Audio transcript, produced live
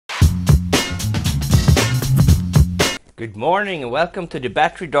Good morning and welcome to the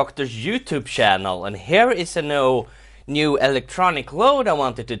Battery Doctor's YouTube channel, and here is a new electronic load I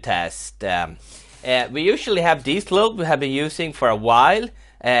wanted to test. We usually have these loads we have been using for a while.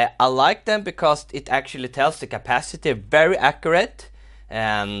 I like them because it actually tells the capacity very accurate,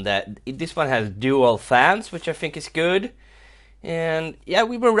 and this one has dual fans, which I think is good. And yeah,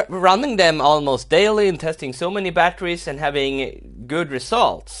 we were running them almost daily and testing so many batteries and having good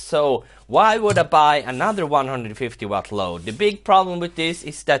results. So why would I buy another 150 watt load? The big problem with this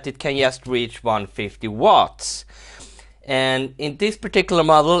is that it can just reach 150 watts. And in this particular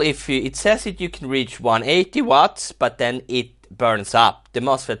model, it says that you can reach 180 watts, but then it burns up. The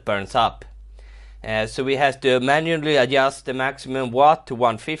MOSFET burns up. So we have to manually adjust the maximum watt to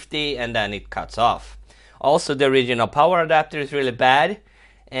 150 and then it cuts off. Also, the original power adapter is really bad,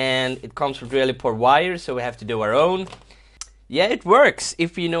 and it comes with really poor wires, so we have to do our own. Yeah, it works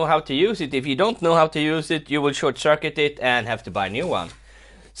if you know how to use it. If you don't know how to use it, you will short circuit it and have to buy a new one.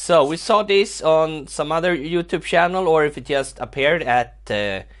 So we saw this on some other YouTube channel, or if it just appeared at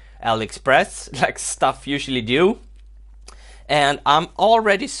ALIEXPRESS, like stuff usually do. And I'm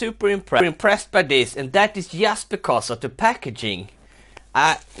already super impressed by this, and that is just because of the packaging.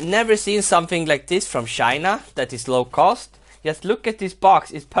 I've never seen something like this from China that is low cost. Just look at this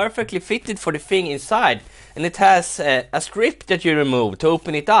box, it's perfectly fitted for the thing inside, and it has a strip that you remove to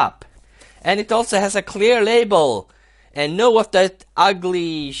open it up. And it also has a clear label and no of that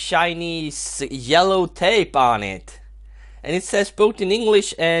ugly Chinese yellow tape on it. And it says both in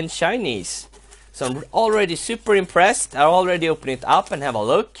English and Chinese. So I'm already super impressed. I already open it up and have a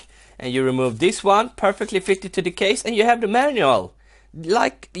look. And you remove this one, perfectly fitted to the case, and you have the manual.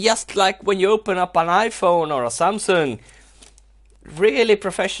 Just like when you open up an iPhone or a Samsung. Really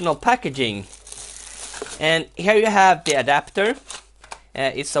professional packaging. And here you have the adapter.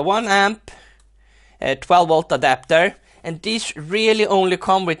 It's a 1 amp 12 volt adapter, and these really only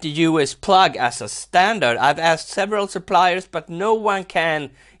come with the US plug as a standard. I've asked several suppliers, but no one can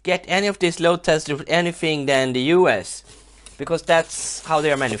get any of these load testers with anything than the US, because that's how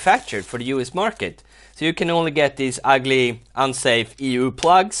they are manufactured for the US market. So you can only get these ugly, unsafe EU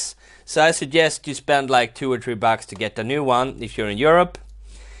plugs. So I suggest you spend like $2 or $3 to get a new one if you're in Europe.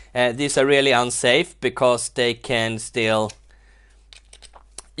 These are really unsafe because they can still...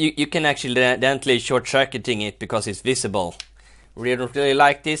 You can accidentally short-circuiting it because it's visible. We don't really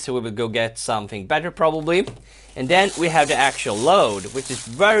like this, so we will go get something better probably. And then we have the actual load, which is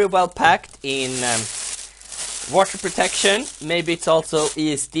very well packed in water protection. Maybe it's also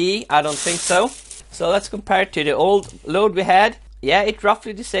ESD, I don't think so. So let's compare it to the old load we had. Yeah, it's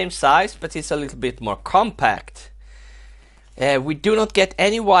roughly the same size, but it's a little bit more compact. We do not get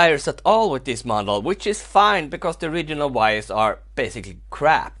any wires at all with this model, which is fine because the original wires are basically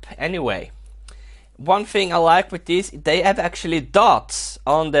crap anyway. One thing I like with this, they have actually dots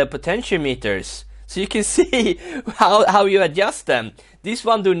on the potentiometers, so you can see how you adjust them. This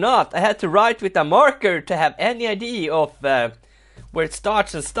one do not. I had to write with a marker to have any idea of where it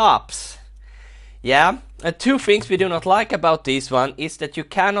starts and stops. Yeah, and two things we do not like about this one is that you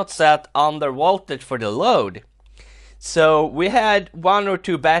cannot set under voltage for the load. So we had 1 or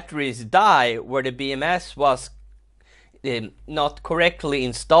 2 batteries die where the BMS was not correctly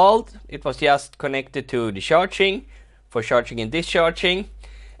installed. It was just connected to the charging, for charging and discharging.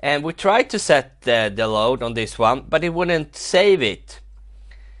 And we tried to set the load on this one, but it wouldn't save it.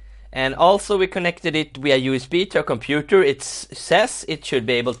 And also we connected it via USB to a computer. It says it should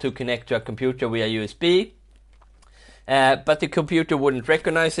be able to connect to a computer via USB. But the computer wouldn't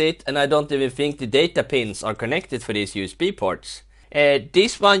recognize it, and I don't even think the data pins are connected for these USB ports.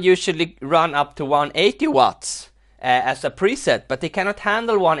 This one usually run up to 180 watts as a preset, but they cannot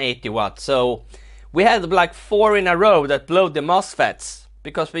handle 180 watts. So we had like 4 in a row that blew the MOSFETs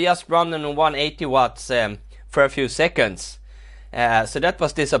because we just run them on 180 watts for a few seconds. So that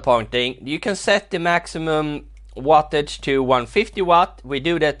was disappointing. You can set the maximum wattage to 150 watt. We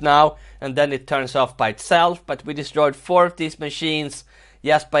do that now, and then it turns off by itself, but we destroyed 4 of these machines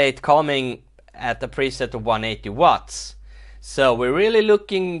just by it coming at a preset of 180 watts. So we're really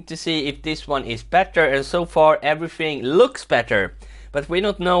looking to see if this one is better, and so far everything looks better, but we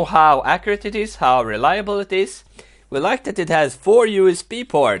don't know how accurate it is, how reliable it is. We like that it has 4 USB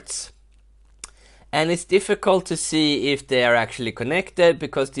ports. And it's difficult to see if they are actually connected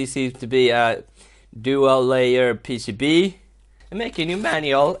because this seems to be a dual layer PCB. I'm making a new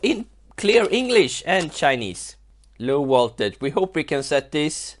manual in clear English and Chinese. Low voltage. We hope we can set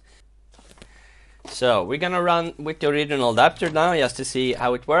this. So we're gonna run with the original adapter now just to see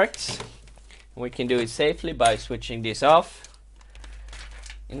how it works. We can do it safely by switching this off.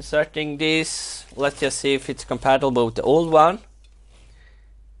 Inserting this Let's just see if it's compatible with the old one.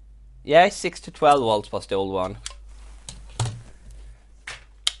 Yeah, 6 to 12 volts was the old one.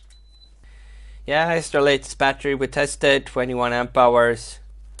 Yeah, it's the latest battery we tested, 21 amp hours.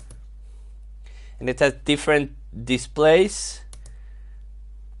 And it has different displays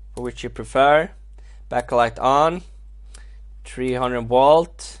for which you prefer. Backlight on, 300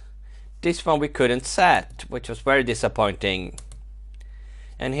 volt. This one we couldn't set, which was very disappointing.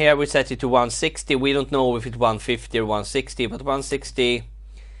 And here we set it to 160. We don't know if it's 150 or 160, but 160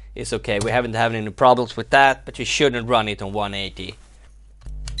 is okay. We haven't had any problems with that, but you shouldn't run it on 180.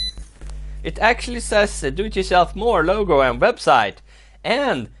 It actually says do-it-yourself more logo and website,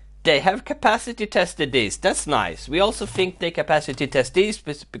 and they have capacity tested this. That's nice. We also think they capacity test these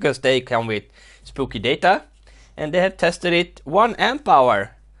because they come with spooky data, and they have tested it 1 amp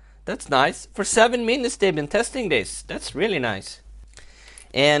hour. That's nice. For 7 minutes they've been testing this. That's really nice.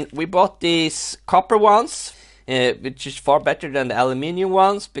 And we bought these copper ones, which is far better than the aluminium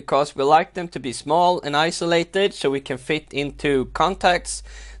ones, because we like them to be small and isolated so we can fit into contacts.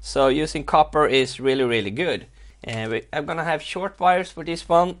 So using copper is really good. And I'm gonna have short wires for this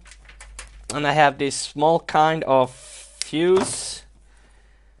one, and I have this small kind of fuse,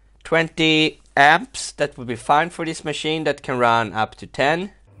 20 amps. That would be fine for this machine. That can run up to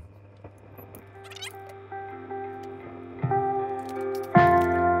 10.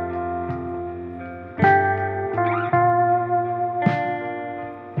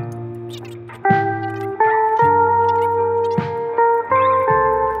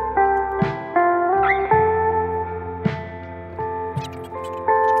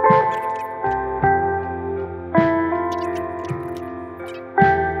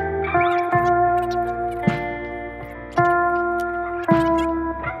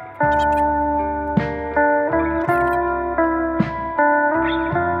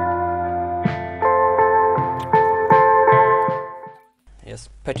 Just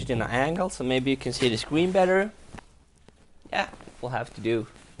put it in an angle so maybe you can see the screen better. Yeah, we'll have to do.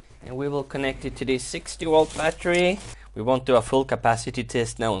 And we will connect it to this 60 volt battery. We won't do a full capacity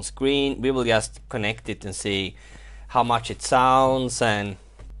test now on screen. We will just connect it and see how much it sounds. And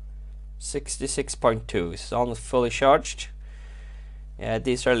 66.2, it's almost fully charged. Yeah,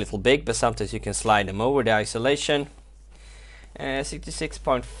 these are a little big, but sometimes you can slide them over the isolation.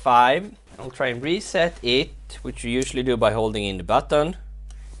 66.5. I'll try and reset it, which you usually do by holding in the button.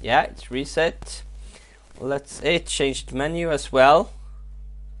 Yeah, it's reset. It changed menu as well.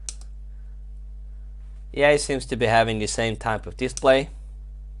 Yeah, it seems to be having the same type of display.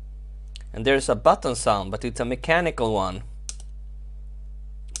 And there's a button sound, but it's a mechanical one.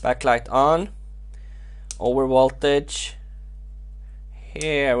 Backlight on. Over voltage.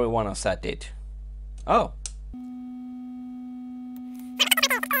 Here we want to set it. Oh.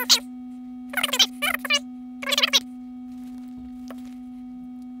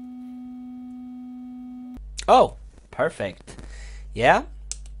 Oh, perfect. Yeah,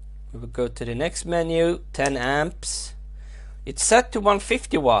 we will go to the next menu, 10 amps. It's set to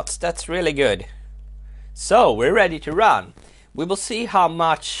 150 watts, that's really good. So, we're ready to run. We will see how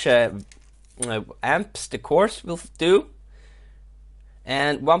much amps the course will do.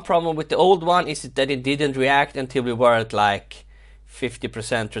 And one problem with the old one is that it didn't react until we were at like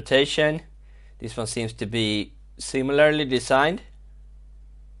 50% rotation. This one seems to be similarly designed.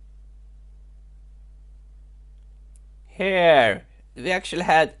 Here, we actually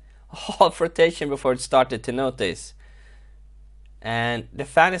had half rotation before it started to notice. And the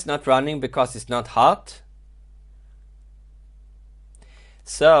fan is not running because it's not hot.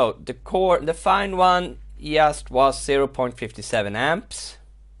 So the fine one just was 0.57 amps.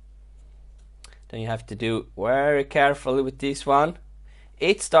 Then you have to do very carefully with this one.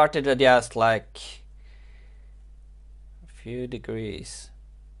 It started at just like a few degrees.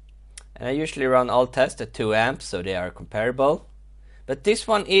 And I usually run all tests at 2 amps, so they are comparable. But this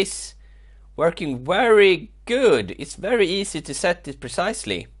one is working very good. It's very easy to set it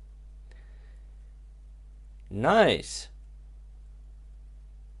precisely. Nice.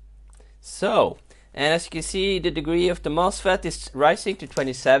 So, and as you can see, the degree of the MOSFET is rising to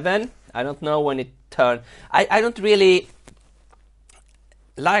 27. I don't know when it turned. I don't really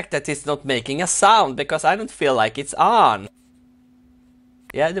like that it's not making a sound, because I don't feel like it's on.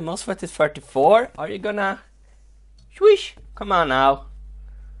 Yeah, the MOSFET is 34. Are you gonna swish? Come on now.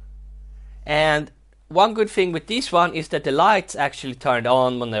 And one good thing with this one is that the lights actually turned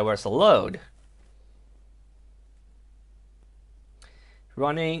on when there was a load.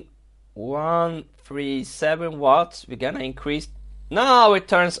 Running 137 watts. We're gonna increase. Now it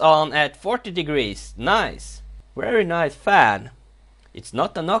turns on at 40 degrees. Nice. Very nice fan. It's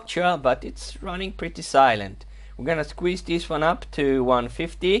not a noctua, but it's running pretty silent. We're gonna squeeze this one up to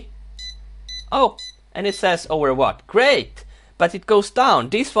 150. Oh, and it says over what? Great! But it goes down.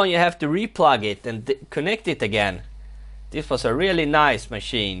 This one you have to replug it and connect it again. This was a really nice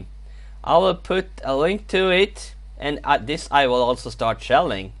machine. I will put a link to it, and this I will also start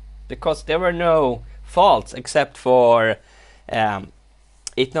selling, because there were no faults except for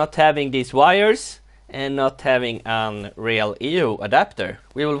it not having these wires and not having a real EU adapter.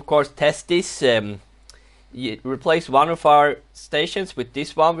 We will of course test this. Replace one of our stations with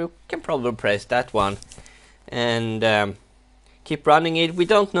this one. We can probably press that one and keep running it. We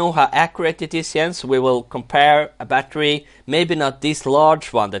don't know how accurate it is yet, so we will compare a battery, maybe not this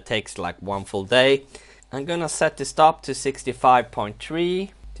large one that takes like one full day. I'm gonna set the stop to 65.3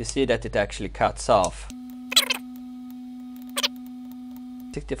 to see that it actually cuts off.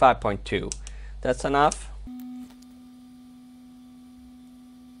 65.2, that's enough.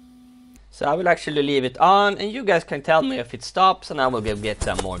 So I will actually leave it on, and you guys can tell me if it stops, and I will get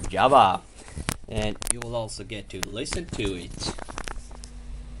some more Java. And you will also get to listen to it.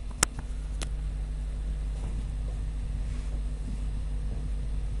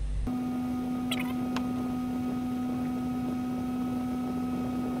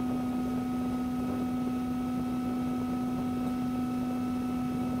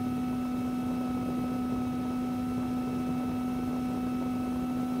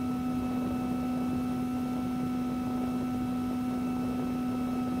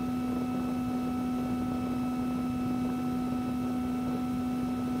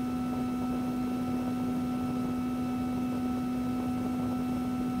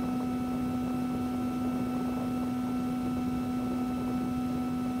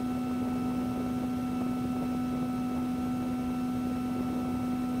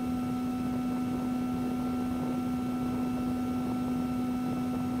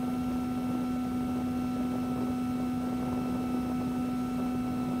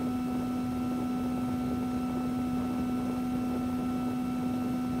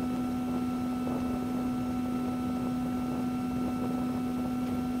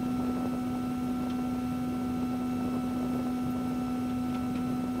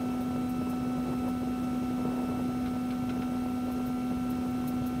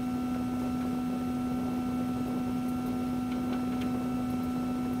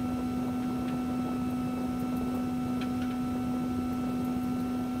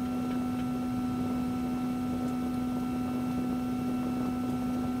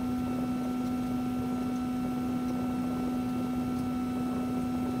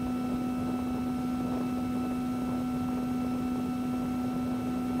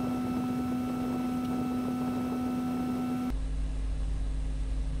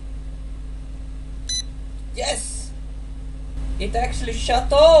 Yes! It actually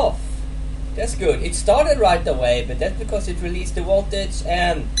shut off! That's good. It started right away, but that's because it released the voltage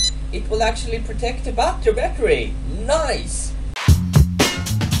and it will actually protect the battery. Nice!